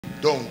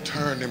Don't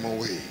turn him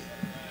away.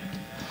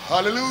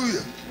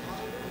 Hallelujah.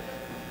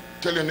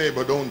 Tell your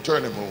neighbor, don't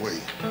turn him away.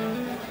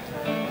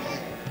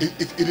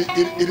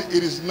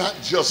 It is not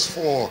just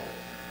for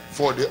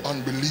the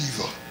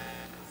unbeliever.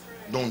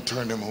 Don't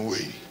turn him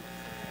away.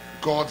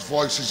 God's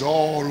voice is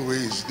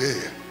always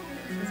there.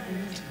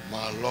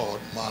 My Lord,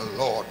 my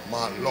Lord,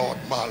 my Lord,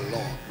 my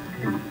Lord.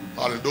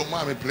 Don't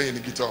mind me playing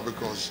the guitar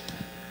because,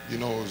 you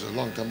know, it's a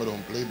long time I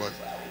don't play, but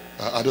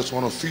I just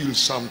want to feel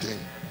something.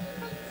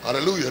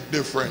 Hallelujah,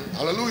 different.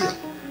 Hallelujah.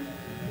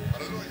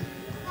 Hallelujah.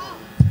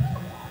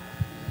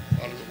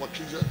 Hallelujah. What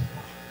key is that?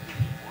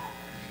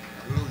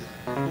 Hallelujah.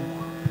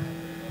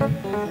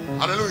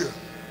 Hallelujah.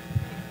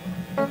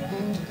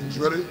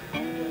 You ready?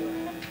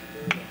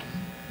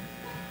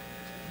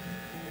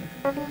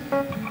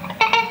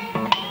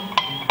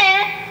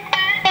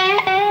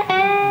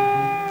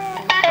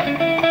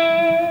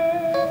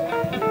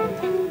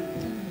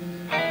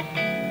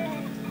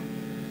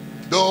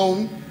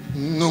 Don't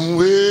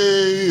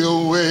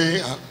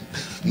away,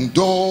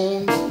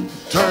 don't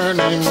turn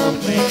him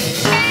away.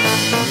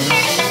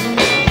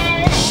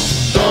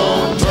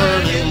 Don't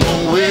turn him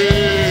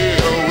away.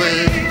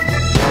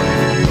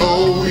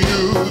 Oh,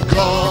 you've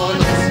gone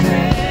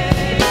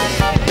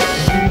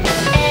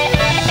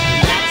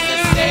that's the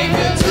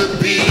Savior to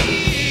be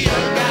a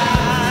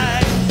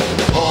guide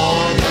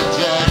on the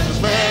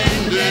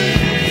judgment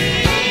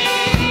day.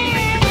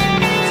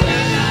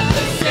 Turn not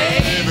the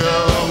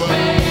Savior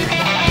away.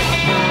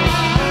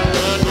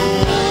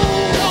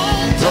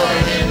 Don't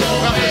turn him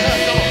away.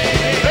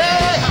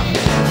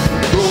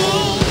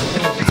 Don't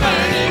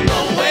turn him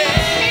away.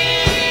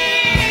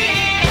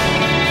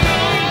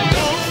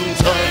 Don't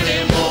turn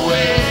him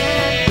away.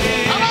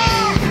 Come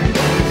on.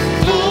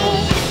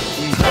 Don't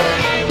turn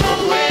him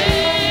away.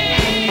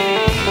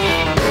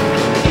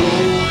 Do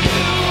you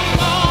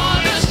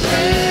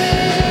understand?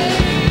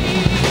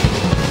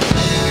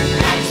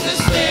 Ask the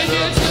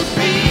Savior to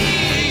be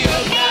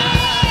your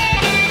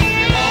guide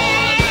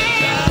on the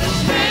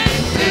judgment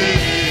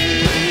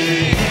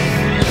day.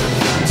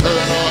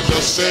 Turn not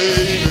the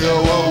Savior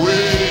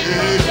away.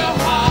 Your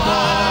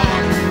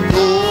heart.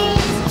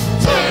 Don't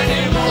turn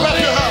him away. Clap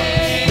your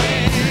hands.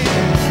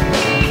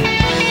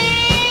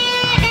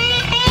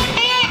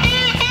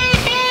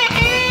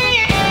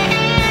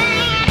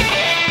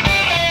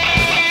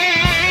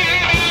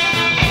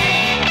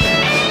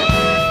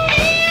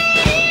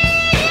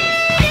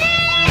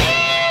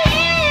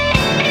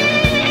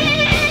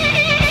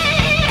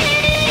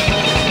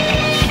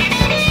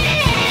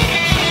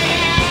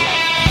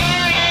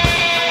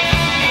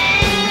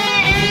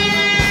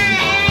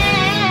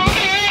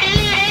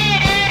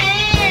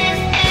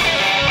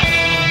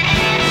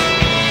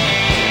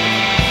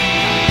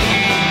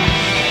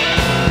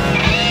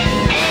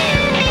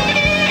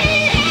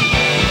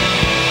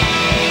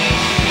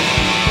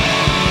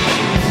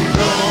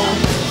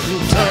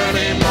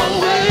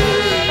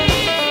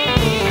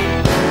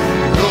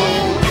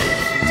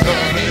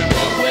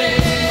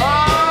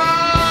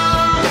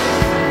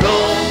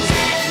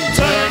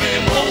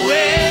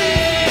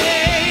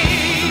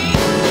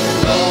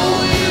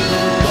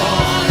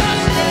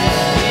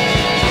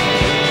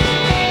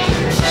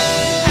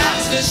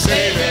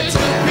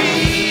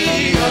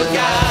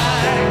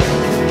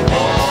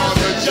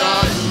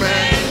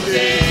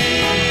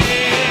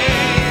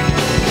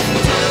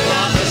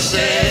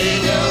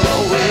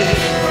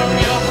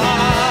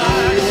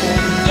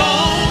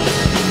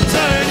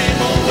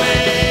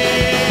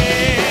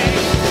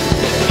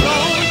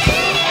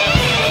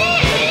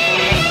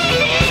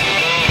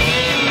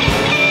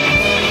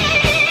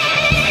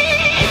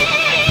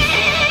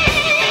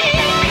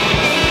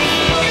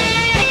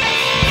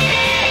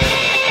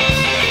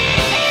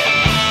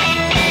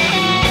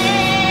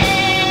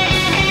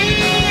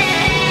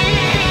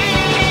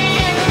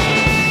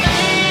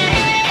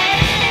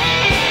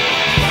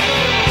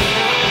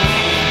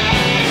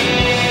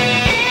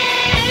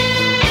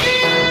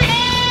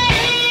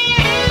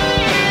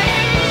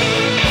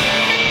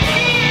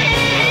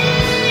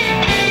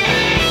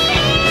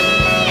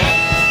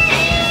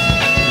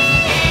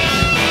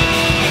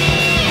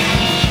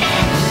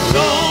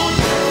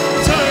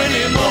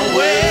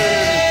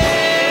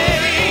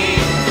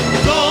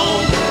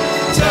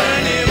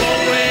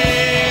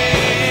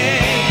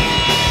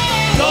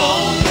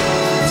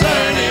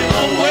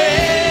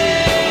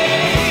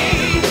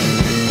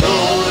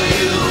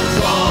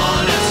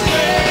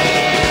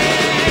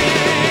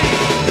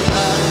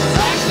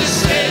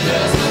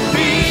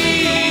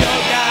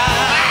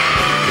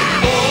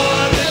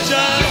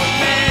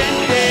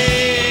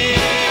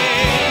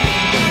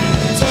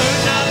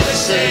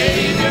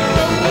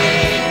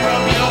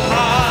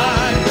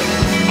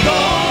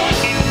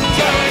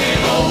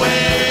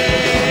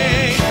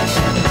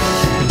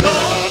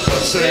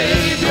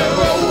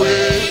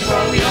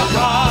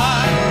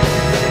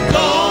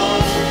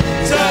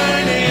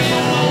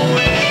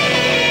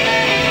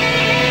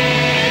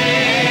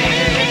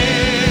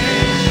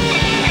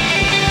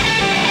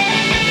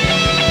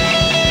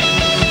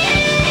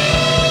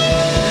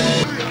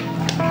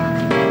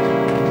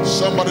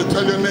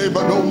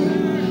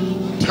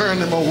 turn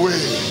them away.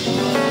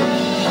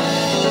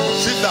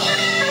 Sit down.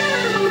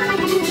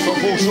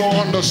 Suppose you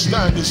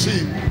understand, you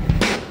see,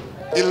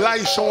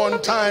 Elisha one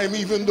time,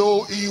 even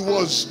though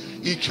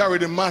he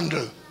carried a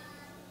mantle,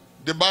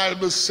 the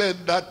Bible said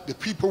that the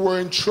people were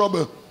in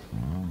trouble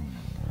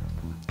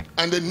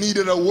and they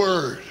needed a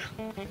word,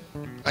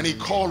 and he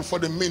called for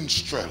the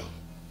minstrel.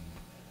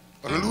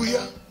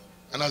 Hallelujah.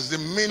 And as the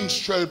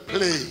minstrel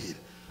played,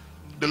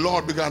 the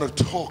Lord began to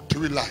talk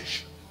to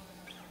Elisha.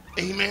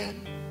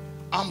 Amen.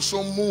 I'm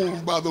so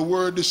moved by the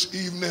word this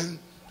evening.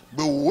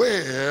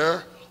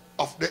 Beware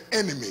of the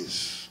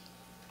enemies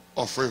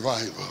of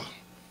revival.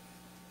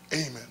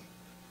 Amen.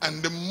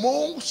 And the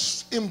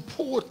most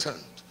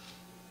important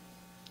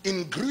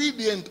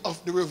ingredient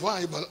of the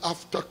revival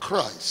after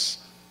Christ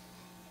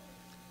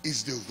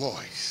is the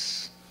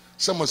voice.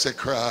 Someone say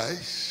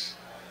Christ,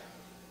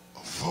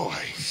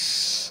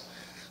 voice.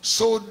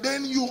 So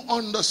then you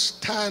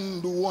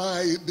understand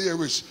why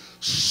there is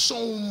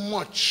so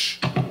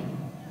much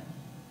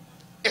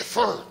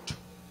effort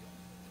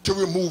to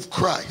remove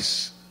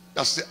Christ.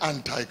 That's the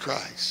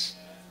Antichrist.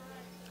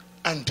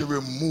 And to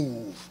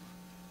remove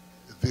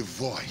the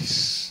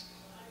voice.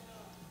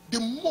 The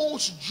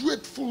most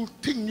dreadful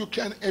thing you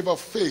can ever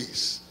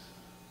face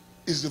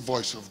is the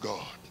voice of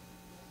God.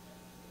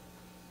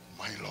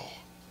 My Lord.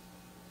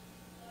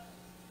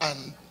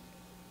 And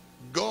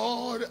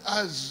God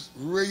has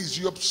raised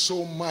you up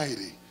so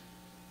mighty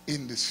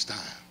in this time.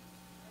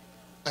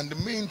 And the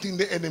main thing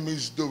the enemy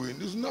is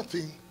doing is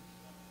nothing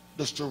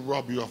just to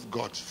rob you of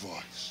God's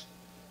voice.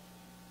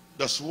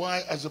 That's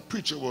why, as the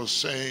preacher was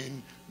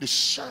saying, the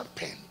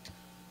serpent.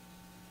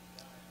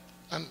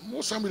 And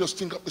most time we just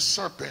think of the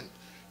serpent.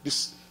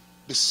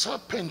 The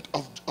serpent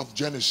of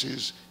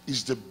Genesis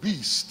is the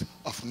beast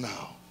of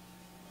now.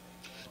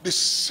 The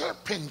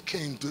serpent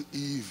came to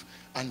Eve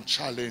and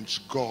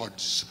challenged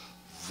God's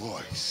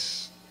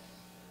voice.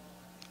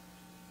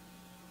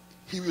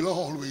 He will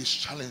always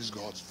challenge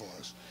God's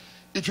voice.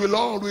 It will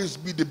always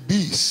be the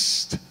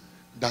beast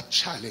that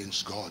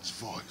challenged God's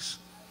voice.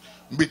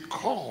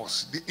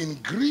 Because the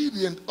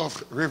ingredient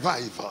of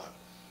revival,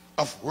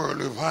 of world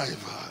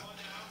revival,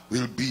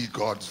 will be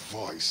God's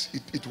voice.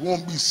 It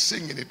won't be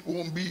singing, it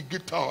won't be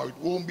guitar, it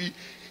won't be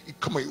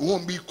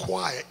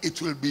choir,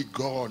 it will be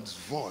God's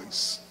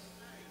voice.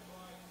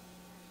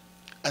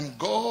 And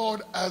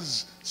God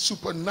has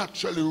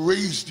supernaturally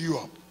raised you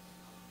up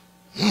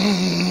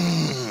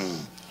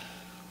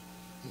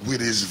with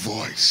his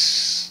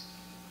voice.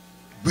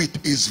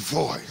 With his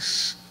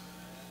voice.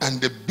 And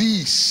the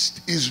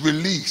beast is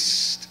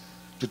released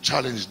to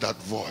challenge that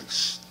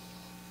voice.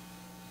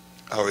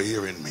 Are you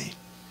hearing me?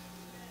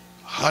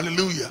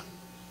 Hallelujah.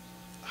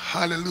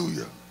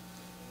 Hallelujah.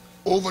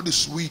 Over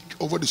this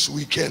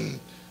weekend,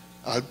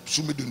 I'll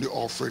soon be doing the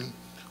offering.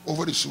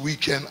 Over this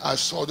weekend, I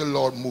saw the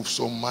Lord move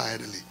so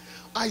mightily.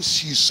 I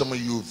see some of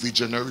you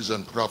visionaries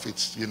and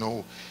prophets, you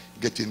know,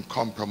 getting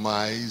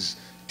compromised,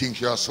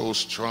 think you're so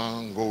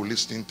strong, go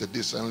listening to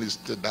this and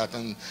listen to that,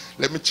 and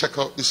let me check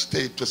out this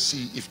tape to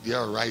see if they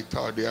are right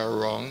or they are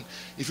wrong.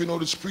 If you know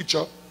this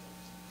preacher,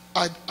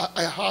 I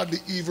hardly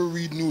even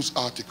read news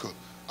article.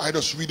 I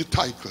just read the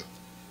title.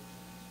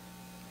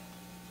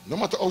 No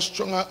matter how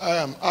strong I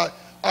am,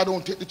 I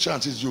don't take the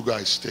chances you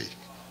guys take.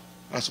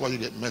 That's why you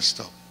get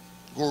messed up.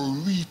 Go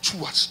read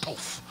through that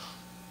stuff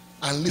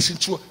and listen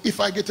to it. If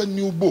I get a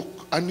new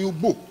book,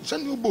 it's a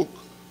new book.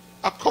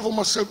 I cover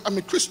myself, I'm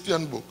a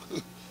Christian book.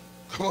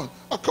 Come on,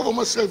 I cover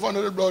myself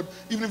under the blood,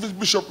 even if it's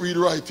Bishop Reed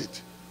write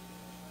it.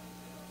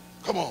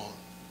 Come on.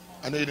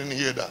 I know you didn't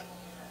hear that.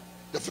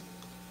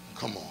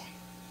 Come on.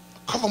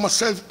 I cover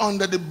myself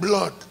under the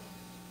blood.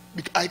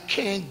 I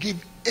can't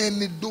give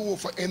any door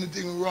for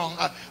anything wrong.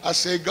 I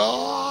say,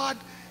 God,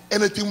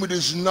 anything which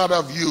is not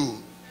of you,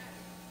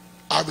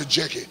 I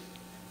reject it.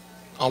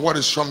 And what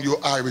is from you,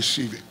 I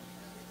receive it.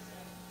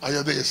 Are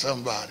you there,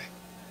 somebody?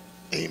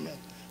 Amen.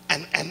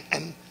 And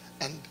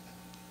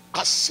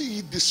I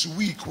see this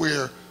week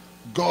where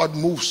God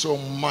moved so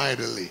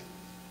mightily.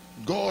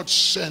 God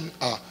sent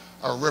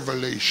a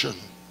revelation.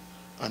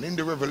 And in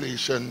the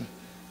revelation,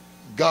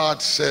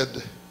 God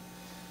said,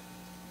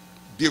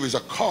 there is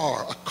a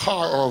car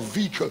or a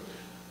vehicle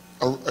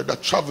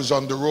that travels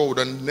on the road,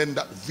 and then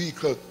that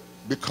vehicle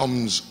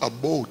becomes a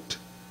boat.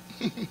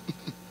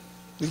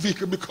 The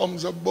vehicle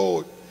becomes a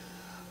boat.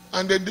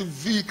 And then the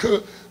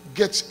vehicle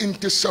gets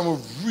into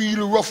some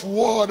real rough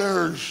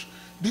waters.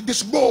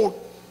 This boat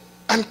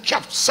and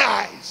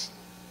capsize.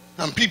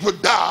 And people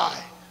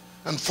die.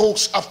 And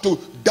folks have to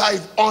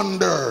dive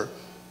under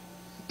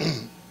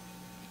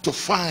to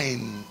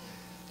find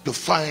the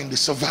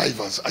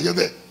survivors. Are you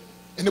there?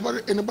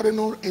 Anybody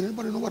know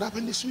what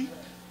happened this week?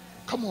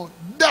 Come on.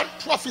 That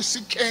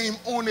prophecy came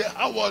only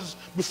hours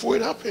before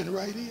it happened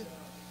right here.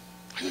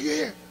 Are you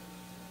here?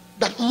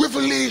 That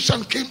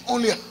revelation came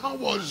only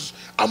hours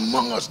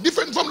among us,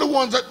 different from the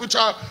ones which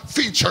are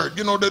featured,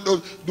 you know,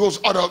 those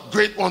other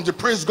great ones. We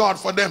praise God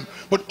for them,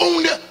 but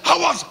only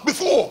hours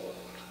before.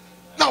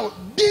 Now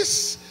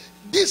this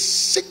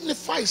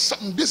signifies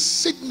something. This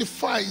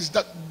signifies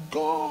that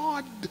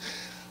God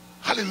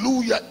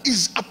hallelujah,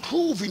 is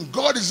approving.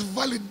 God is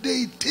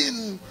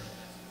validating.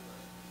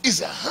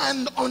 Is a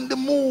hand on the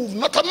move,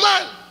 not a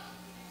man.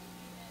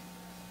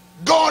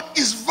 God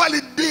is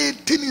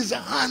validating his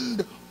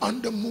hand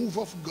on the move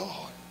of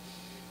God.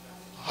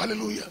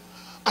 Hallelujah.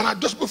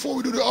 And just before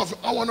we do the offering,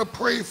 I want to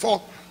pray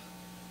for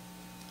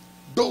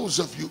those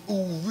of you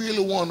who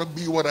really want to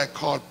be what I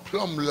call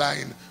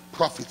Plumbline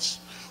prophets.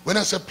 When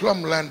I say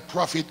Plumbline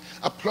prophet,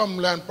 a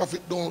Plumbline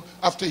prophet don't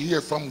have to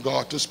hear from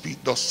God to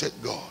speak, thus said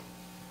God.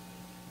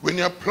 When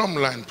you're a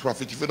Plumbline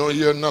prophet, if you don't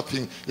hear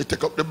nothing, you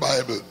take up the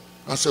Bible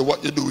and say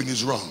what you're doing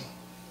is wrong.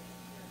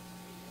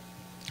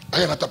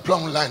 I am not a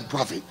Plumbline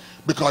prophet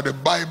because the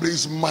Bible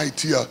is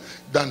mightier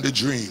than the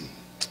dream.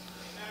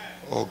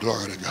 Oh,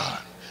 glory to God.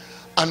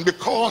 And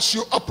because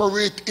you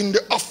operate in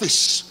the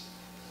office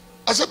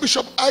as a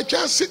bishop, I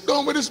can't sit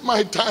down when it's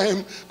my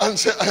time and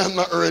say I am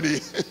not ready.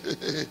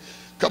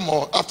 Come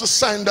on, I have to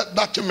sign that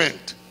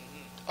document.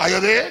 Are you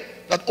there?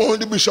 That only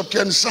the bishop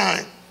can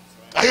sign.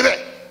 Are you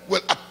there?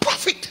 Well, a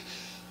prophet,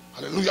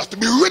 hallelujah, you have to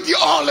be ready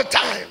all the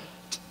time.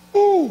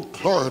 Oh,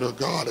 glory to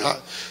God.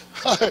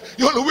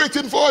 You're only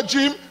waiting for a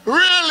dream?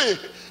 Really?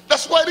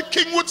 That's why the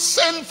king would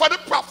send for the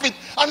prophet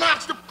and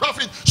ask the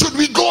prophet, should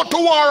we go to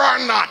war or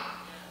not?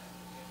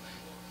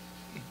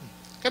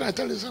 Can I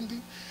tell you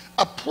something?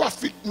 A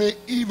prophet may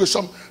even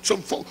some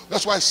folk.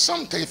 That's why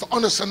sometimes, if you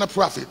understand a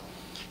prophet,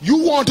 you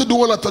want to do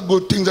a lot of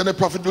good things and the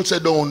prophet will say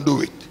don't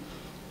do it.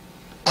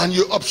 And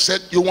you're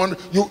upset.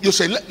 You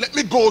say let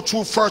me go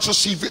through first to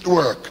see if it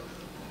work.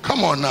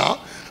 Come on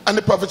now. And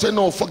the prophet said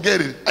no,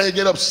 forget it. I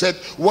get upset.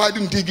 Why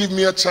didn't he give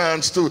me a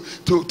chance to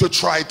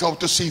try it out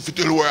to see if it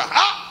will work?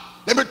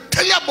 Let me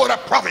tell you about a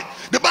prophet.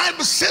 The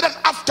Bible said that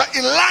after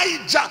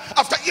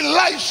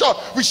Elisha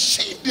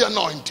received the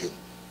anointing,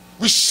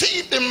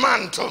 received the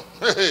mantle,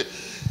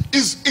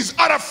 his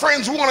other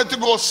friends wanted to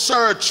go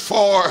search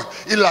for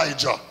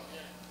Elijah.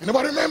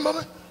 Anybody remember me?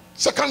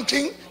 Second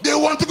King, they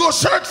want to go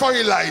search for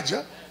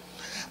Elijah.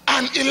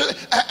 And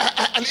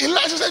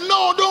Elijah said,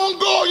 no, don't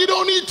go, you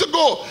don't need to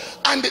go.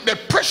 And they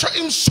pressure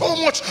him so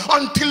much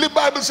until the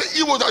Bible said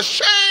he was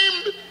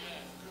ashamed.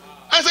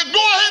 I said, go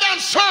ahead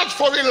and search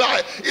for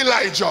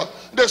Elijah.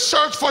 They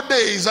searched for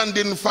days and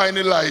didn't find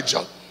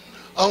Elijah.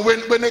 And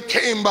when they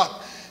came back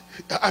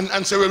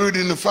and said, well, we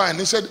didn't find,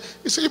 he said,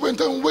 you went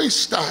and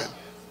waste time.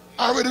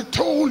 I already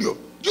told you.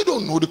 You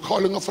don't know the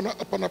calling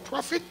upon a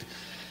prophet.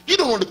 You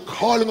don't know the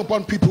calling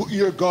upon people who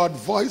hear God's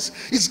voice.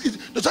 Is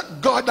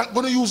that God not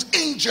going to use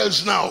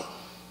angels now?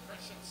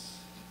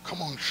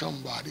 Come on,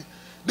 somebody.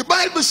 The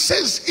Bible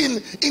says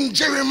in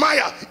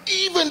Jeremiah,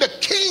 even the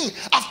king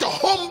have to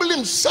humble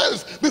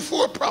himself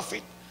before a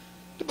prophet.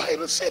 The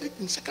Bible said it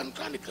in 2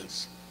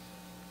 Chronicles.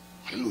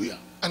 Hallelujah.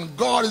 And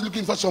God is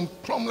looking for some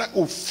Plumbline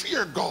who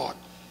fear God.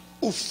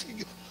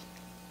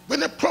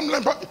 When a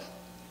Plumbline prophet,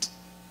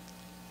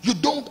 you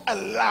don't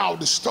allow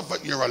the stuff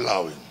that you're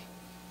allowing.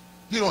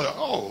 You know,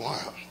 oh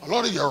wow, a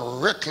lot of you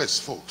are reckless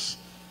folks.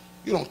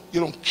 You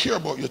don't care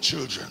about your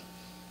children.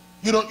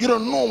 You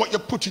don't know what you're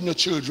putting your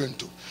children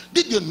to.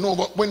 Did you know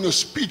that when you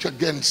speak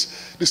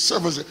against the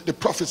servants, the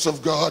prophets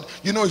of God,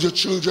 you know your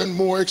children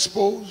more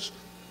exposed?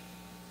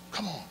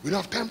 Come on, we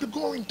don't have time to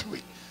go into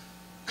it.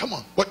 Come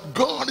on, but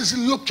God is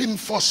looking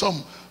for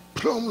some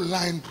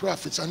Plumbline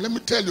prophets. And let me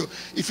tell you,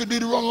 if you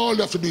did wrong, all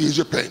you have to do is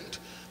repent.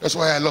 That's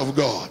why I love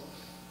God.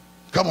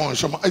 Come on,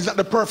 is that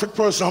the perfect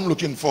person I'm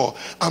looking for?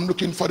 I'm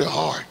looking for the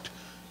heart.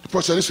 The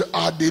person that said,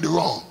 I did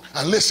wrong.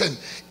 And listen,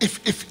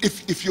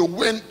 if you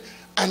went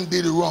and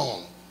did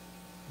wrong,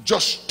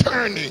 just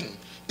turning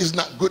is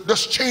not good.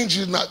 Just change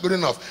is not good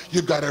enough.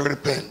 You gotta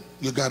repent.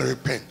 You gotta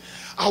repent.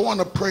 I want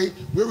to pray.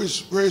 Where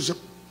is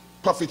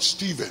Prophet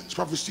Stephen? Is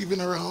Prophet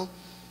Stephen around?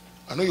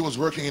 I know he was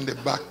working in the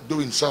back,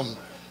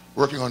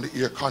 working on the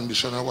air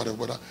conditioner or whatever.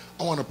 But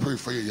I want to pray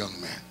for you,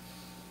 young man.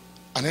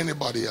 And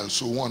anybody else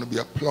who want to be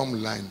a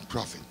Plumbline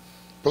prophet.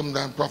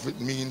 Plumbline prophet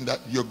means that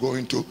you're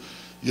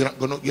not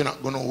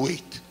gonna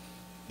wait.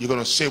 You're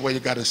gonna say what you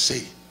gotta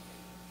say.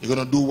 You're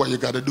gonna do what you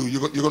gotta do.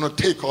 You're gonna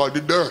take all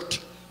the dirt.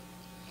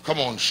 Come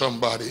on,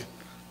 somebody.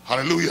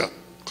 Hallelujah.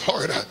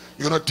 Glory to God.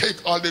 You're gonna take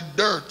all the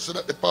dirt so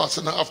that the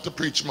pastor don't have to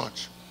preach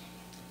much.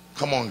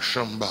 Come on,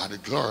 somebody.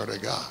 Glory to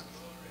God.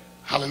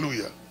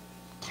 Hallelujah.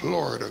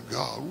 Glory to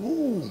God.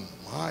 Ooh,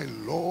 my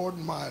Lord,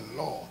 my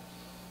Lord.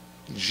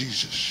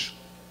 Jesus.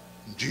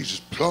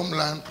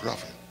 Plumbline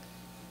prophet.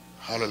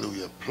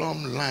 Hallelujah.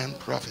 Plumbline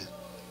prophet.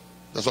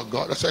 That's what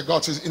God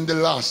says, in the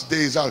last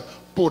days I'll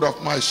pour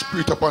out my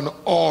spirit upon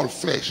all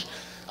flesh.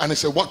 And he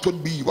said, what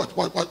would be?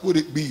 What would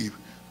it be?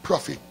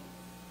 Prophet.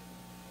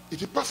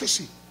 It's a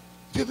prophecy.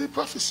 It's a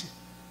prophecy.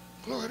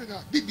 Glory to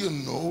God. Did you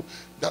know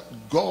that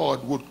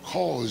God would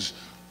cause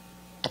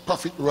a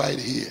prophet right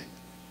here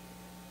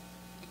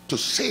to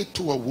say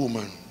to a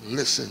woman,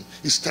 listen,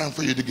 it's time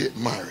for you to get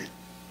married.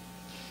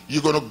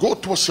 You're going to go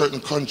to a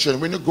certain country,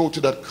 and when you go to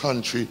that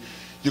country,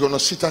 you're going to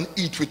sit and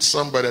eat with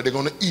somebody. They're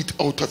going to eat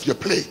out of your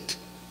plate.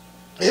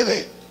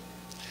 Amen.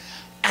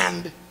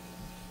 And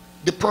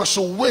the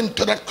person went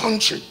to that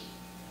country,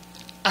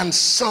 and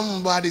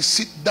somebody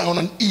sit down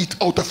and eat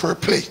out of her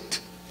plate.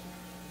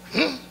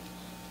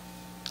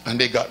 And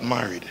they got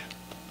married.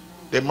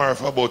 They married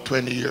for about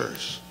 20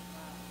 years.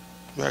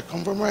 Where I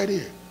come from right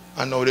here.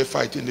 And now they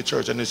fight in the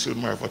church and they still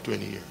married for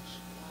 20 years.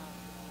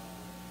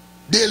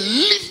 They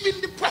live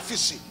in the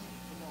prophecy.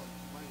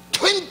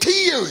 20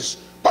 years.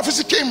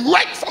 Prophecy came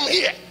right from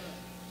here.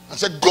 And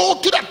said, go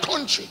to that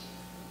country.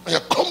 And you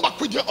come back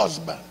with your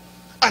husband.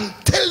 And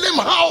tell them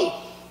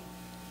how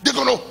they're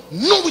going to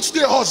know it's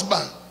their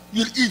husband.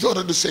 You'll eat out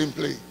of the same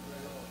plate.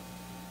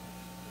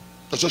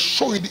 That's just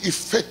show you the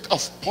effect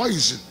of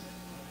poison.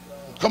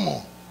 Come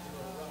on.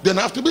 They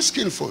don't have to be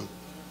skillful.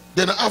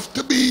 They don't have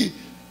to be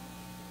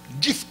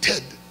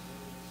gifted.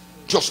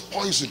 Just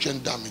poison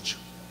can damage you.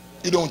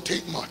 It don't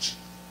take much.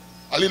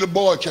 A little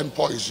boy can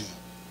poison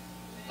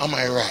you. Am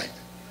I right?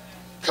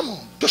 Come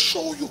on. To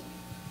show you.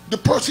 The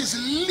person is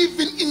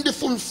living in the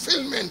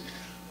fulfillment,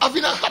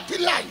 having a happy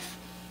life,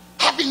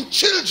 having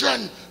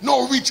children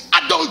now reach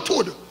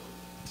adulthood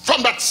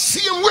from that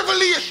same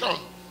revelation.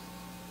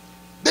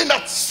 Then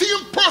that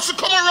same person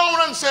come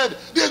around and said,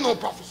 there's no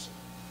prophecy.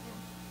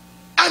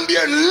 And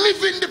they're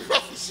living the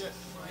prophecy.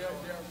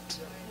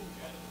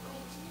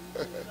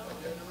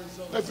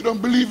 If you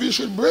don't believe, you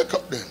should break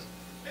up then.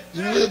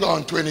 You're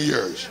gone 20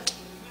 years.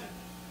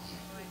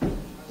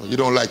 Well, you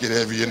don't like it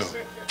heavy, you know.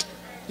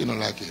 You don't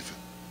like it.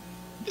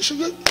 You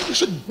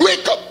should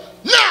break up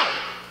now.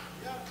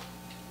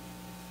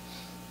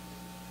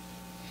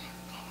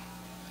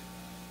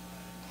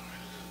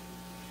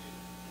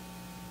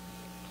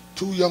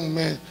 Two young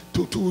men,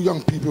 two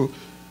young people,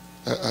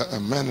 a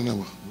man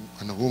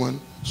and a woman,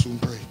 soon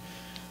pray.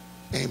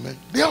 Amen.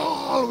 They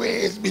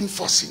always been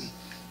fussing.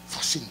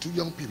 Two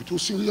young people,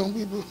 two young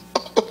people.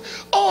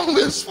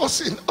 Always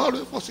fussing,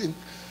 always fussing.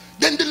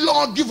 Then the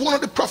Lord give one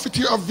of the prophet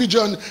here a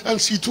vision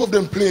and see two of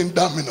them playing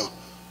domino.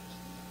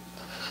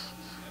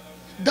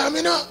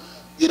 Domino,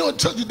 you know,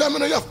 the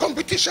domino you have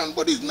competition,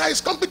 but it's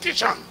nice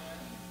competition.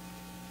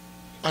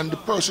 And the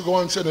person go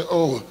and say,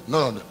 oh,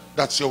 no,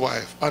 that's your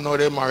wife. I know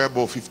they married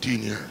about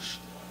 15 years.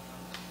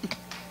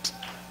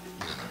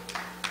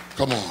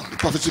 Come on, the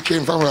prophecy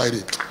came from right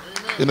here.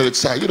 You know,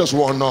 it's like, you just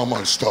want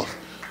normal stuff.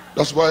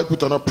 That's why I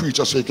put on a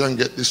preacher so you can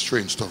get this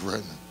strange stuff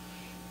right now.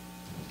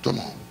 Come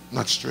on,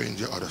 not strange,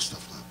 the other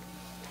stuff now.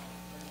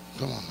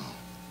 Come on now.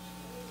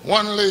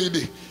 One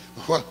lady,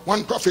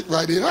 one prophet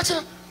right here. What's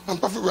it? One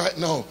prophet right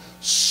now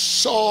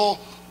saw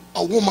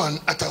a woman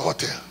at a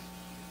hotel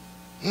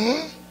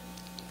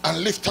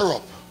and lift her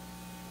up.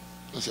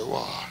 I said,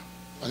 wow.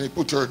 And he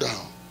put her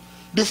down.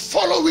 The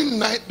following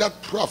night,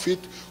 that prophet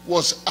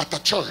was at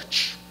a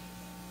church.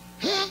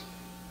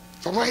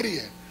 From right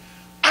here.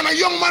 And a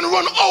young man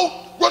run out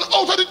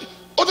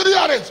of the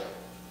audience.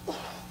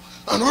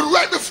 And run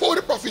right before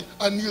the prophet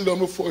and kneel down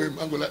before him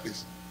and go like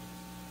this.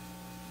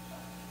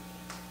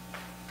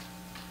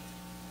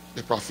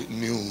 The prophet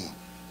knew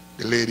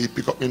the lady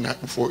picked up the night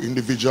before in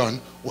the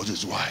vision was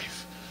his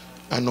wife.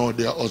 And now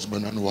they are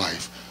husband and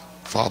wife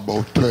for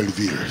about 12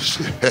 years.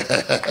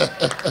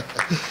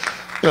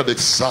 You're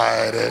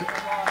excited.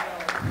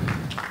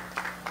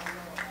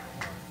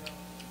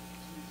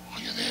 Are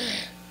you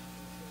there?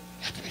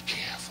 You have to be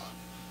careful.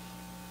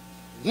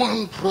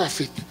 One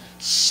prophet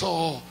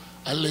saw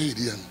a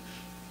lady and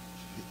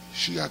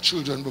she had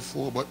children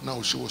before, but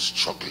now she was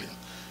struggling.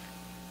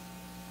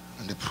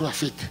 And the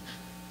prophet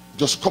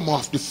just come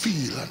off the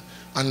field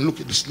and look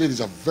at this lady. Is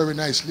a very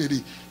nice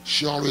lady.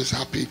 She always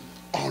happy,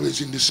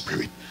 always in the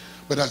spirit.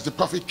 But as the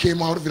prophet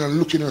came out of it and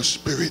looked in her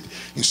spirit,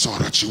 he saw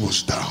that she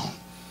was down.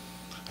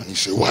 And he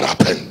said, what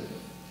happened?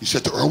 He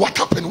said to her, what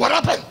happened? What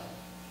happened?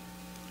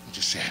 And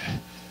she said,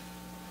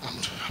 I'm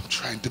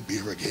trying to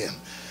bear again,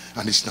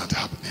 and it's not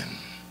happening.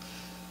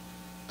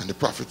 And the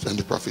prophet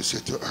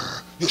said to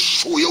her, you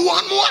sure you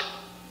want more?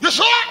 You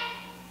sure?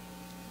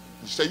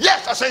 She said,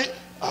 yes. I say,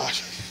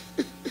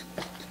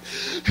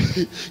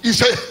 he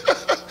said,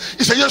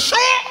 you sure?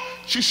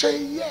 She said,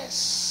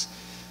 yes.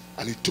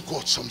 And he took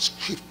out some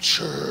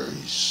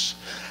scriptures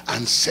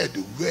and said,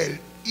 well,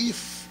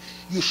 if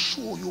you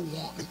sure you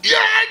want them, yeah,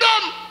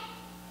 I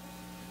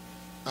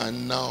done.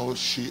 And now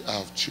she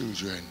have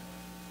children,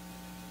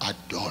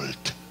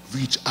 adult,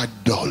 reach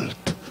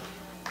adult.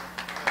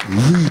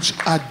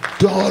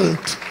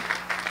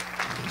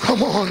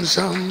 Come on,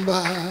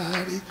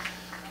 somebody.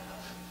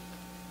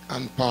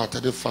 And part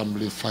of the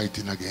family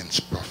fighting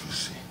against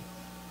prophecy.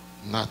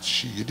 Not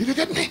she. Did you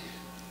get me?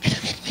 Did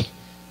you get me?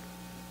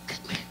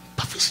 Get me?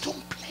 Prophecy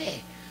don't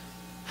play.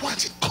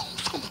 Once it comes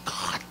from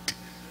God.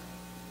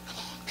 Come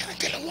on. Can I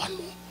tell you one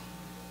more?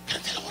 Can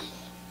I tell you one more?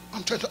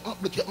 I'm trying to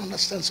make you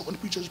understand. So when the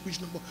preacher is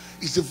preaching about,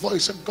 it's the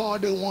voice of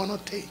God they want to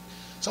take.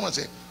 Someone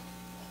say,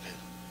 okay.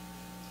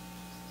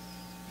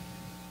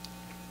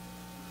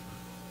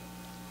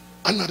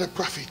 Another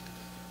prophet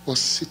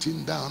was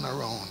sitting down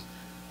around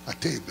a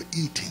table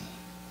eating.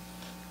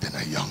 Then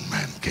a young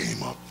man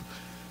came up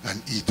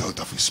and eat out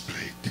of his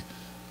plate.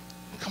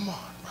 Come on,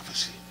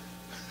 prophecy.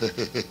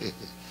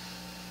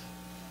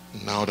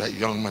 Now that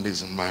young man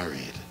is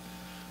married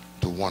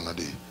to one of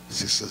the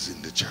sisters in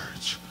the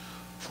church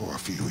for a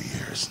few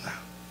years now.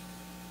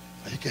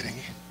 Are you getting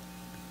it?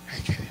 Are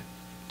you getting it?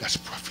 That's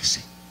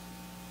prophecy.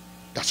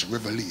 That's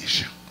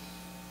revelation.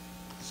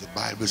 As the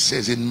Bible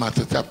says in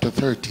Matthew chapter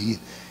 13,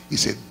 he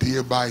said,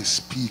 thereby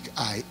speak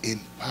I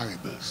in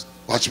parables.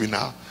 Watch me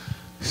now.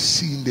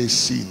 Seeing they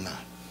see not,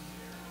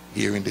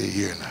 hearing they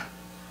hear not,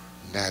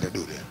 neither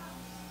do they.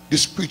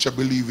 This preacher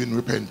believe in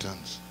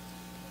repentance.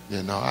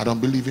 You know, I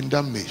don't believe in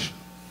damnation.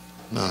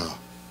 No.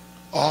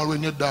 All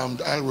when you're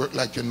damned, I'll work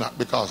like you're not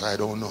because I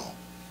don't know.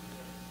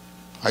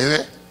 Are you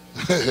there?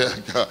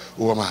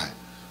 Who am I?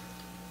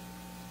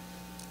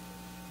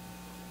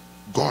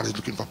 God is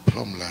looking for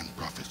Plumbline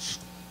prophets.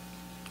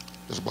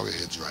 Just bow your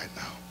heads right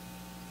now.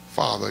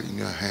 Father, in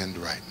your hand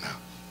right now,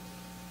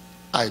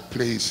 I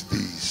place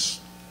these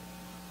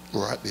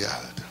who are at the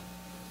altar.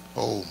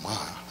 Oh my,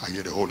 I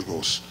hear the Holy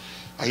Ghost.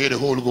 I hear the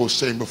Holy Ghost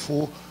saying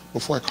before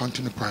I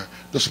continue prayer,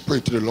 just pray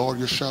to the Lord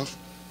yourself.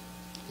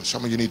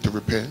 Some of you need to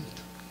repent.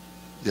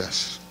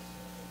 Yes.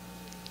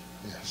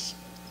 Yes.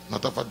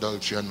 Not of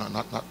adultery,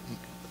 not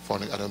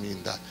funny, I don't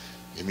mean that.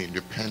 I mean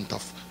repent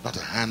of not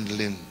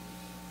handling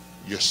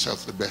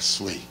yourself the best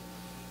way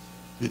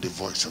with the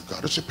voice of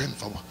God. Just repent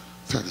for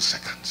 30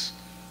 seconds.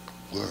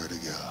 Glory to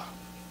God.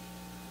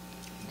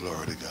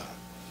 Glory to God.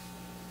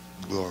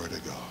 Glory to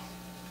God.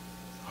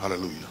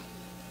 Hallelujah.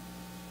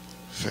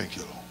 Thank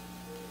you, Lord.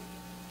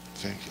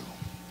 Thank you, Lord.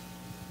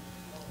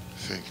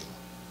 Thank you, Lord.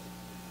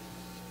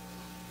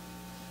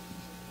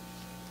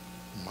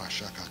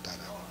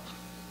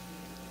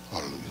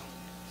 Hallelujah.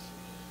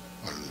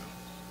 Hallelujah.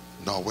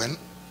 Now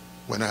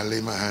when I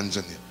lay my hands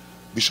on you,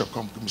 Bishop,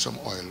 come give me some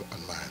oil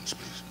on my hands,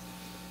 please.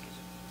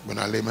 When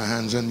I lay my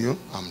hands on you,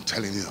 I'm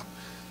telling you,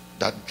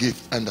 that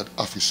gift and that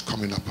office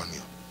coming up on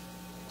you.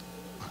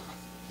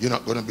 You're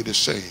not going to be the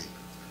same.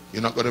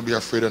 You're not going to be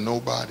afraid of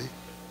nobody.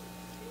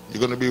 You're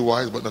going to be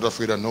wise but not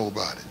afraid of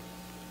nobody.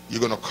 You're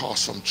going to cause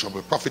some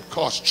trouble. Prophet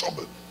caused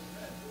trouble.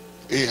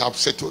 Ahab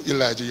said to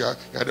Elijah, you're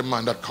the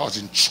man that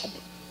causing trouble.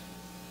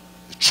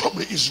 The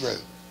trouble in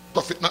Israel.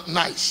 Prophet not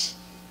nice.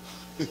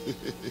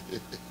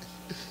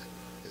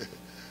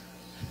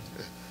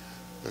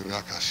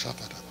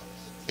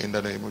 In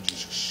the name of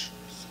Jesus.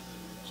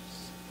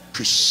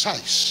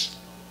 Precise.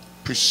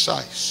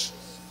 Precise.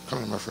 Come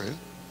here, my friend.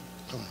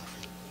 Come here, my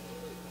friend.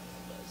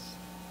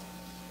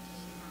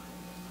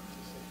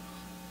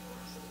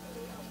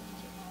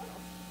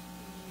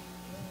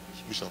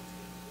 Bishop.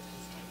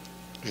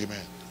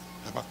 Amen.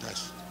 I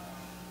baptize.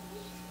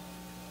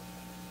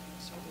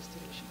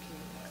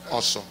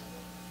 Awesome.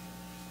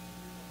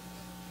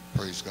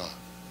 Praise God.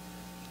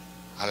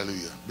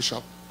 Hallelujah.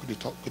 Bishop, could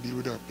you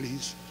read her,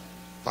 please?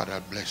 Father, I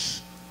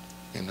bless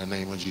in the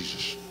name of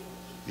Jesus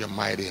your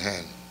mighty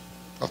hand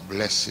of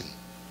blessing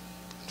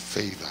and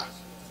favor.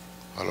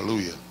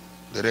 Hallelujah.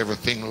 That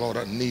everything, Lord,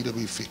 that need to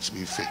be fixed,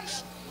 be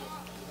fixed.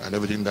 And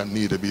everything that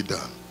need to be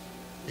done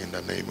in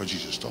the name of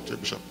Jesus. Talk to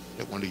Bishop.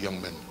 Let one of the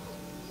young men.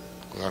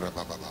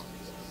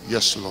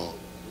 Yes, Lord.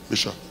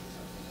 Bishop.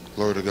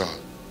 Glory to God.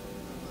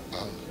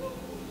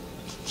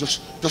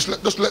 Just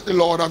let the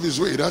Lord have his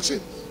way. That's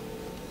it.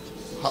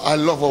 I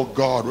love how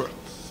God.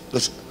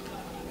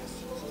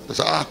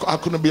 I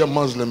couldn't be a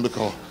Muslim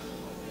because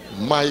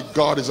my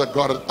God is a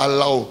God that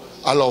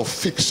allow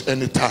fix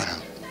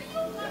anytime.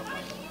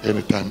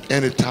 Anytime.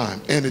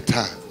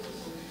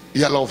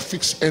 He allow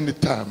fix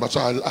anytime. But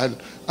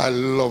I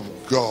love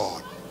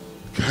God.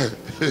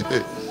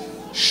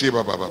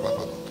 Shiba baba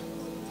baba.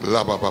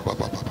 La baba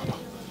baba baba.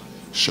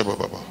 Shiba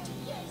baba.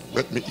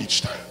 Let me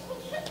each time.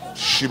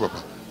 Shiba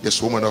baba. Yes,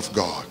 woman of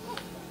God.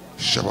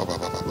 Shiba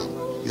baba baba.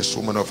 Yes,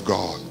 woman of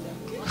God.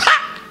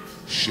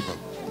 Shiba.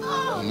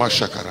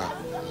 Mashakara.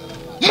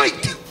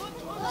 Mighty.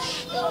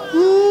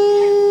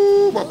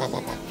 Ooh, baba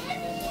baba.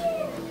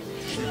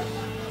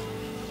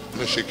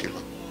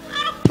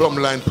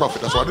 Plumbline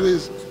prophet. That's what it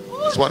is.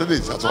 That's what it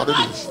is. That's what it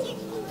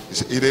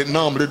is. It ain't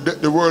normal.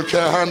 The world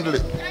can't handle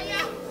it.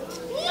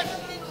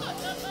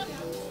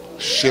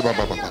 Sheba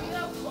baba baba.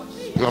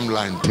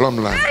 Plumbline.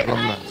 Plumbline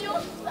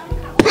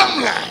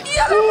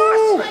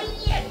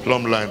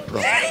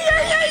prophet.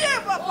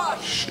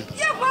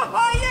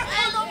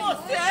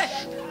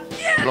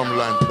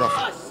 Plumbline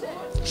prophet.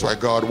 That's why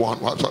God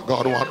want. That's what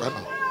God want right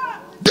now.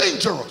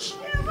 Dangerous.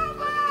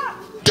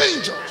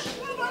 Dangerous.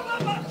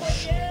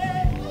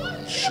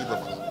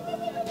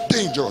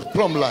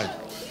 Plumbline.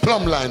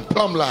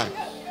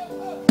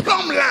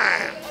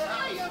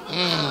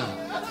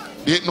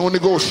 There ain't no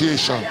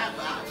negotiation.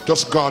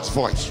 Just God's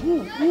voice.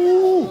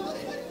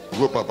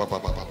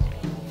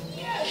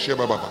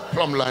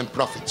 Plumbline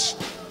prophets.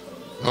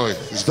 Oh,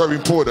 it's very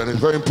important. It's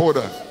very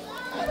important.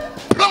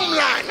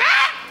 Plumbline.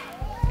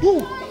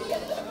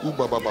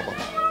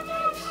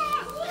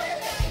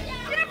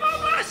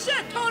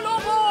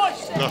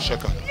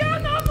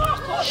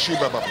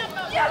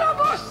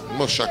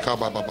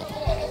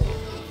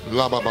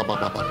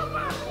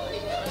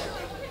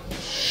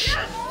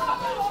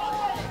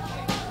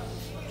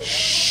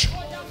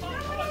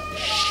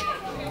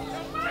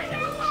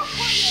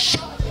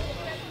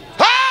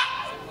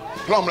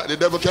 Like the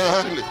devil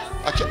can't handle it.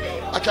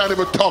 I can't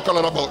even talk a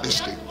lot about this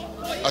thing.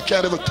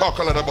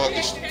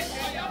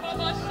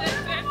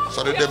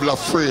 So the devil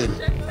afraid.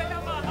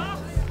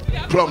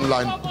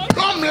 Plumbline.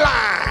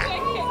 Plumbline.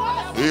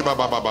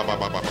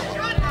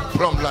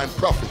 Plumbline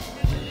prophet.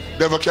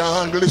 Devil can't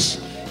handle this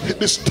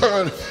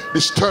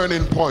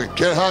turning point.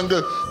 Can't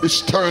handle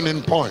this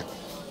turning point.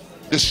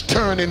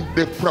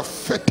 The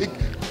prophetic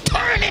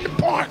turning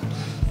point.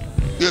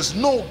 There's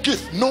no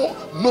gift, no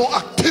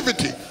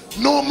activity,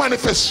 no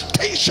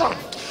manifestation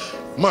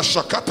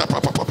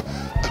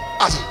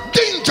as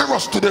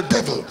dangerous to the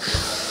devil.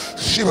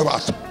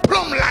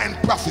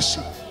 Plumbline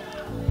prophecy.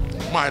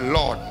 My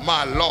Lord,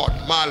 my Lord,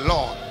 my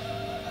Lord,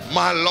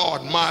 my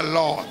Lord, my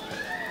Lord.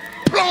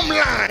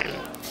 Plumbline.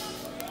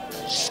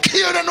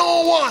 Scared of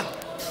no one.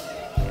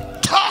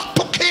 Talk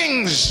to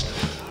kings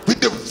with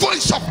the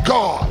voice of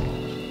God.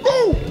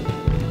 Woo.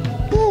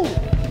 Woo.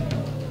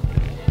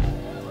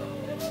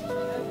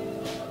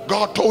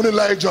 God told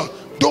Elijah,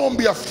 don't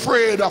be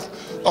afraid of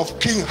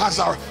King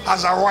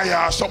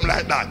Azariah or something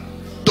like that.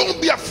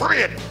 Don't be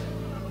afraid.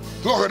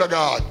 Glory to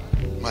God.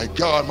 My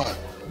God, man.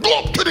 Go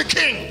up to the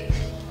king.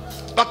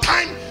 That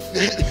time,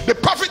 the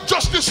prophet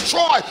just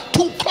destroyed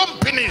 2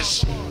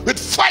 companies with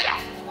fire.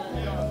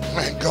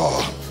 My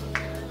God.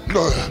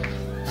 Lord.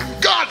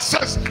 God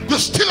says, you're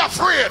still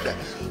afraid,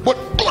 but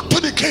go to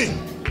the king.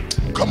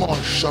 Come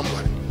on,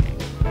 somebody.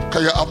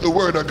 Because you have the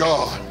word of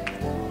God.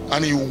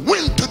 And he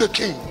went to the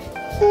king.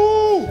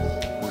 Ooh.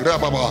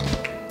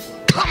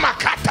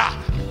 Kamakata.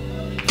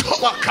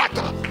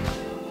 Kamakata.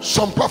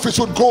 Some prophets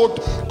would go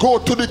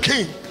to the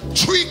king.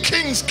 3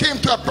 kings came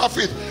to a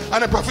prophet,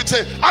 and the prophet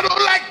said, I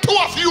don't like 2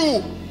 of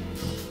you.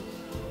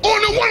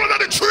 Only one out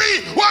of the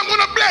 3 who I'm going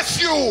to bless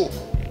you.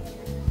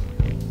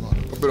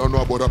 We don't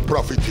know about a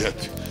prophet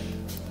yet.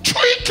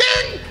 3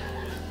 kings.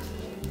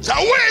 So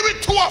away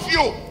with 2 of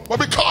you, but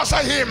because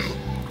of him.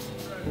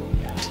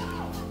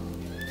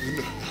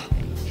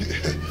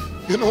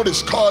 You know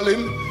this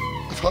calling.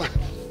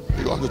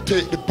 You're going to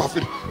take the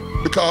prophet,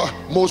 because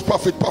most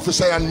prophets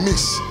prophesy and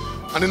miss,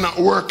 and they're not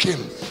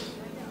working.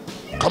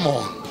 Come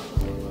on.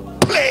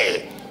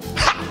 Play.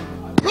 Ha.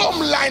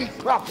 Plumbline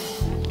prophet.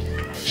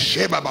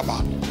 Sheba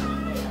Baba.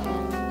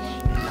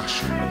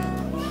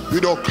 We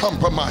don't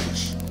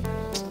compromise.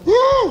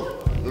 Woo!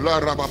 La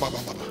Rababa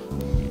Baba.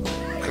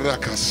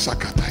 Kraka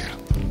Sakataya.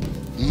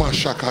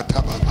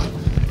 Mashakata Baba.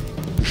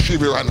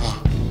 Shibirana.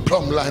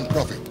 Plumbline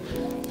prophet.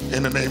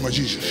 In the name of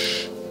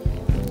Jesus.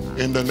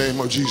 In the name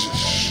of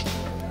Jesus.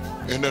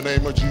 In the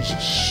name of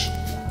Jesus.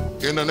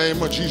 In the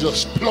name of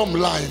Jesus.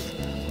 Plumbline.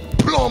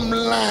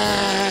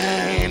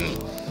 Plumbline.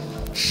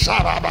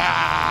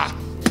 Sharaba.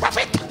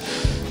 Prophet.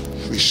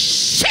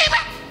 Receive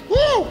it.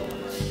 Woo.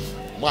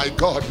 My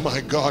God,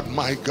 my God,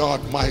 my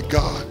God, my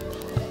God.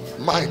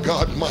 My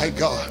God, my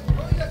God.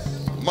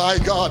 My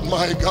God,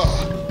 my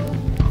God.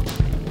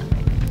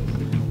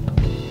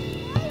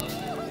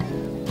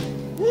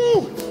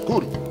 Woo.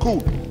 Good,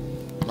 good.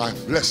 I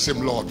bless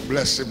him, Lord.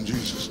 Bless him,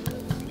 Jesus.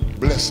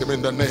 Bless him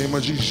in the name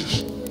of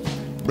Jesus.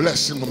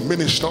 Bless him and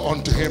minister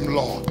unto him,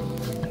 Lord.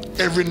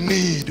 Every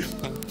need.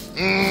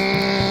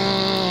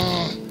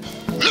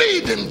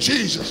 Lead him,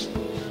 Jesus.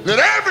 Let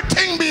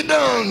everything be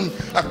done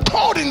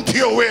according to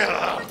your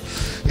will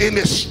in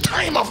this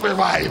time of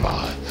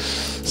revival.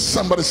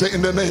 Somebody say,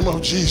 in the name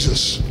of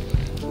Jesus.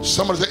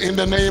 Somebody say, in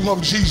the name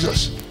of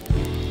Jesus.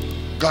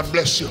 God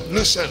bless you.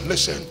 Listen,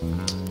 listen.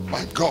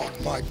 My God,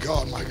 my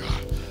God, my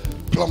God.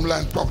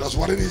 Plumbline prophet, that's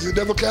what it is. The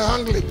devil can't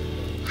handle it.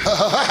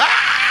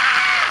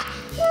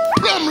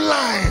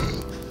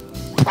 Plumbline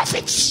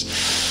prophets,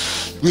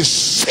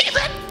 receive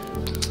it.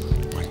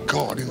 My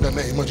God, in the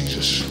name of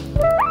Jesus.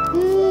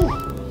 Ooh.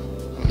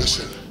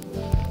 Listen,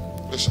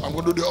 listen. I'm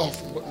going to do the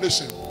offering, but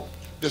listen.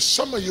 There's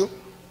some of you,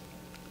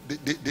 the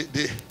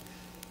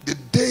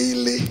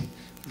daily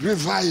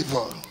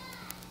revival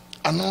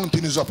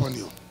anointing is upon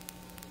you,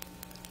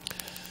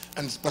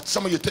 but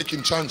some of you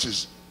taking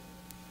chances.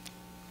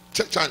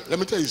 Let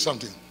me tell you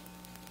something.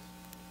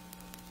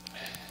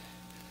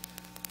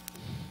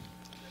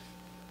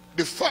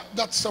 The fact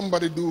that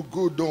somebody do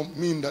good don't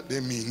mean that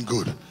they mean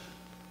good.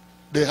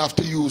 They have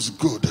to use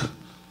good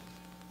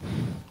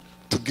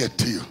to get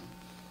to you.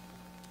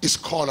 It's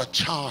called a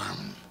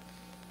charm.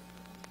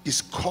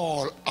 It's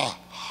called a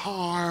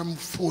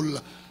harmful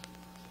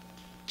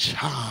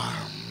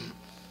charm.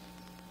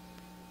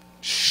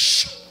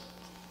 Shh.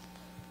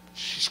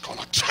 She's called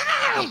a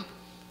charm.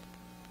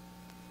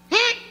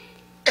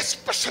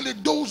 Especially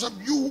those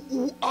of you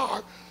who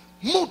are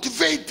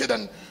motivated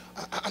and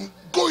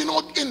going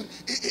out in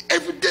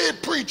everyday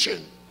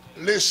preaching.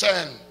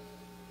 Listen,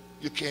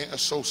 you can't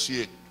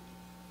associate.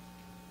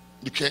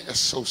 You can't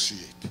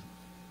associate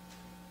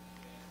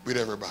with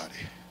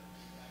everybody.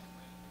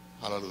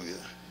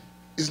 Hallelujah.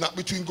 It's not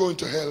between going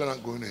to hell and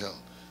not going to hell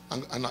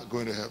and not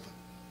going to heaven.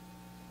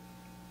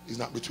 It's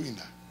not between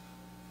that.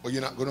 But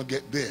you're not going to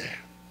get there.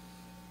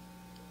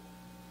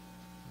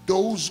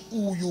 Those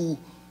who you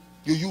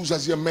use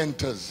as your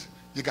mentors,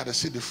 you got to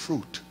see the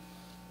fruit.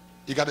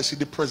 You got to see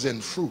the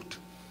present fruit.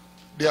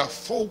 There are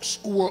folks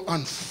who are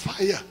on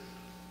fire.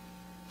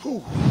 Who,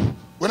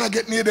 when I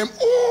get near them,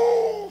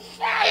 oh,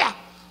 fire.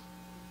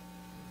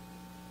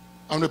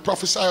 And they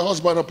prophesy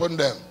husband upon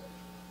them.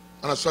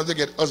 And as soon as they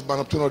get husband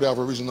up to now, they have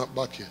a reason not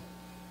back yet.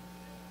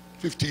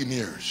 15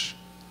 years.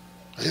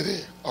 Are you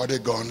there? Or they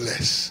gone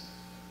less?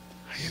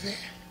 Are you there?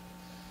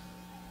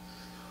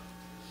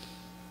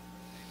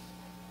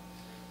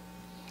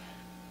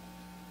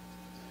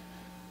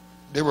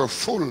 They were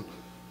full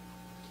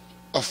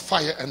of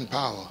fire and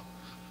power.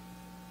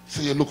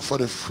 So you look for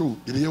the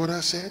fruit. Did you hear what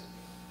I said?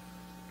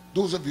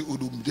 Those of you who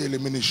do daily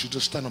ministry,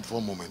 just stand up for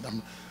a moment.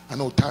 I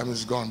know time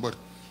is gone, but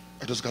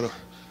I just got to...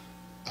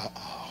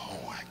 oh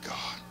my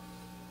God.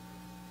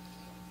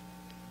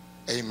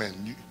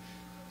 Amen.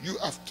 You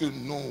have to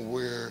know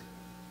where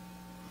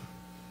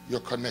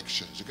your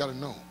connections. You got to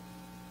know.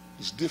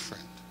 It's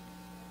different.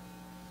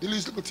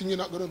 These little things, you're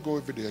not going to go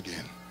every day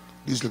again.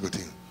 These little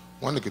things.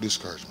 One little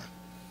discouragement.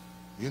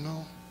 You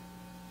know?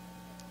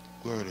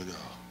 Glory to God.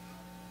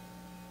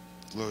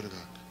 Glory to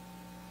God.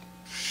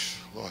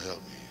 Lord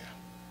help me here.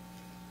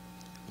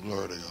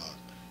 Glory to God.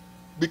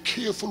 Be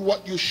careful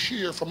what you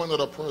share from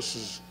another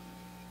person's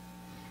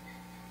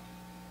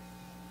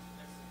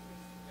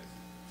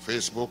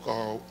Facebook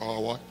or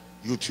what?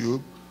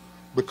 YouTube.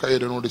 Because you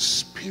don't know the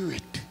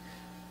spirit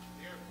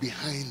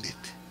behind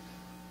it.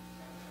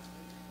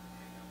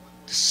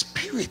 The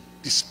spirit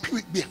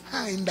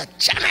behind that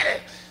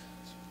channel.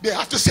 They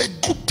have to say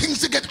good things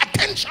to get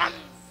attention.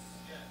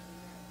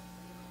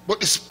 But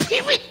the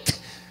spirit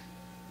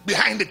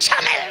behind the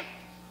channel,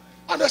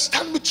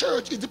 understand me,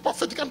 church, is the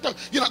prophetic.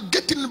 You're not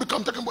getting to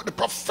become talking about the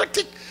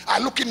prophetic. I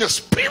look in your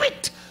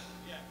spirit.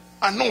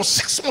 I know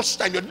 6 months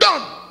time you're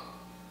done.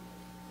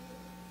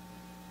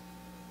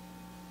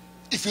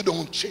 If you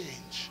don't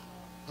change.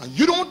 And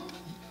you don't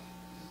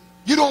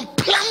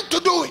plan to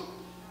do it.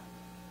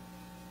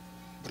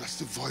 But that's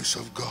the voice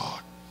of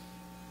God.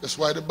 That's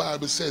why the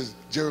Bible says,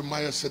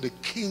 Jeremiah said the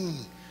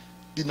king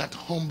did not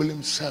humble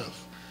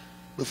himself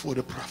before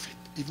the prophet.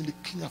 Even the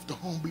king have to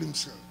humble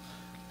himself.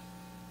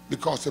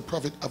 Because the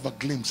prophet have a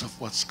glimpse of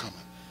what's coming.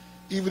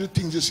 Even the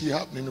things you see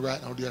happening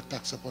right now, the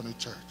attacks upon the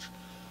church.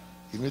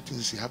 Even the things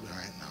you see happening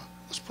right now.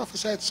 It's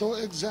prophesied so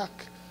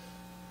exact.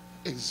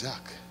 And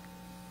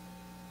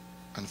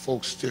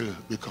folks still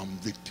become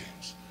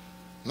victims.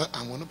 Now,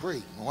 I want to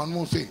pray. One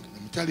more thing.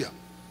 Let me tell you.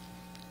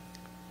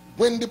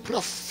 When the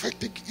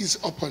prophetic is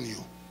upon you,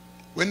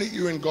 when you're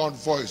hearing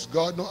God's voice,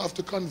 God don't have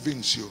to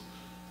convince you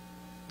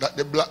that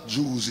the black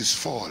Jews is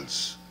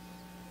false.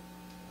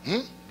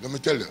 Let me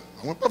tell you.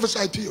 I want to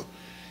prophesy to you.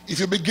 If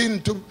you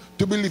begin to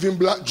believe in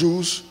black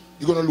Jews,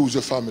 you're going to lose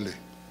your family.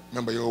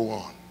 Remember, you're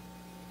one.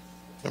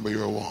 I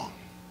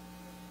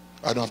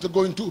don't have to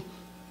go into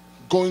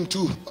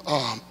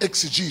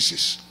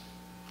exegesis.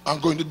 I'm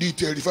going to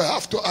detail. If I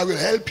have to, I will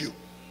help you.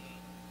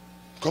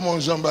 Come on,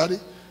 somebody.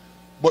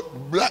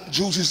 But black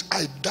Jews is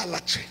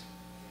idolatry.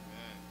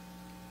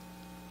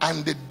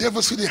 And the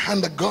devil see the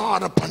hand of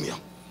God upon you.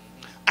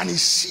 And he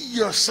see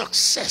your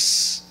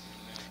success.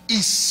 He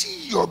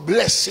see your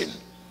blessing.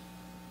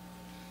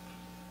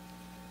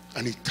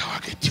 And he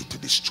target you to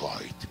destroy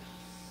it.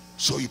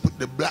 So he put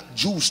the black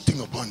Jews thing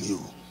upon you.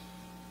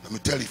 Let me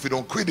tell you, if you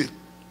don't quit it,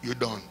 you're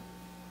done.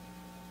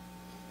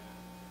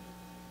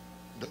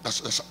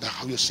 That's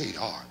how you say it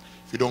hard.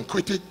 If you don't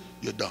quit it,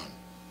 you're done.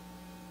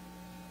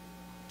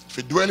 If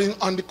you're dwelling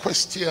on the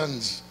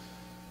questions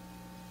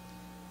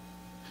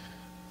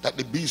that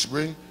the beast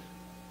bring,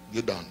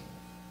 you're done.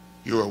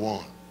 You're a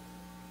one.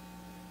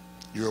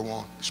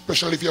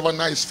 Especially if you have a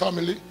nice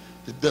family,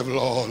 the devil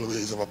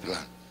always have a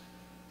plan.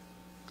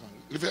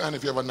 Lift your hand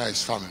if you have a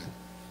nice family.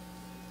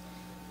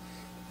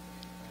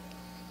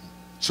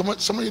 Some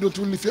of you don't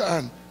even lift your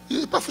hand.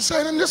 You're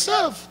prophesying on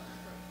yourself.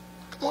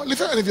 Come on, lift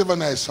your hand if you have a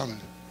nice family.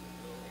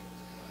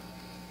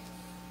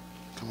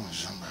 Come on,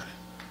 somebody.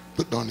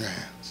 Put down your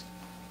hands.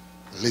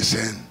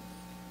 Listen.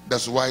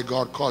 That's why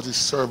God calls his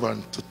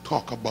servant to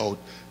talk about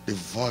the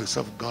voice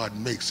of God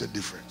makes a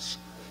difference.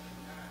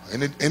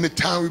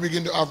 Anytime we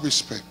begin to have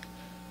respect,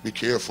 be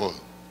careful.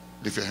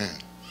 Lift your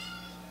hand.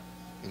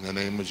 In the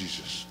name of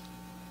Jesus.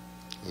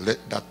 Let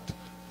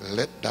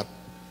that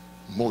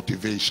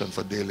motivation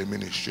for daily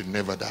ministry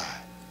never die.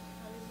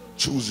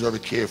 Choose very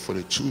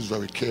carefully. Choose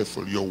very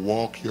carefully your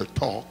walk, your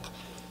talk,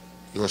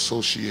 your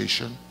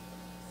association.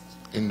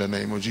 In the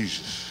name of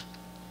Jesus.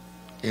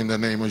 In the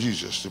name of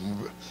Jesus.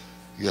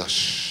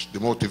 Yes, the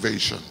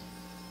motivation.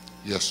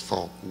 Yes,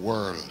 for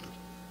world.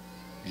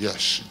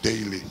 Yes,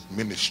 daily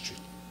ministry.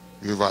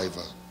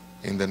 Revival.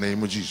 In the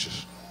name of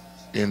Jesus.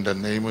 In the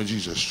name of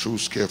Jesus.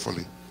 Choose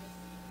carefully.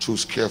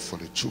 Choose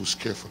carefully. Choose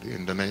carefully.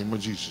 In the name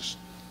of Jesus.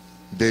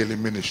 Daily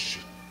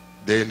ministry.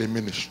 Daily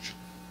ministry.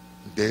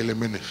 Daily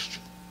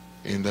ministry.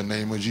 In the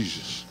name of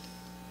Jesus.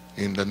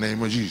 In the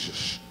name of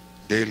Jesus.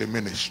 Daily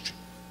ministry.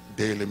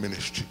 Daily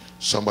ministry.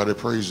 Somebody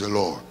praise the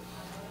Lord.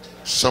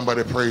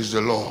 Somebody praise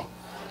the Lord.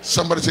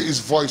 Somebody say his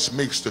voice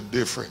makes the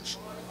difference.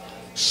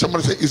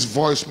 Somebody say his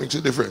voice makes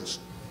a difference.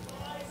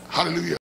 Hallelujah.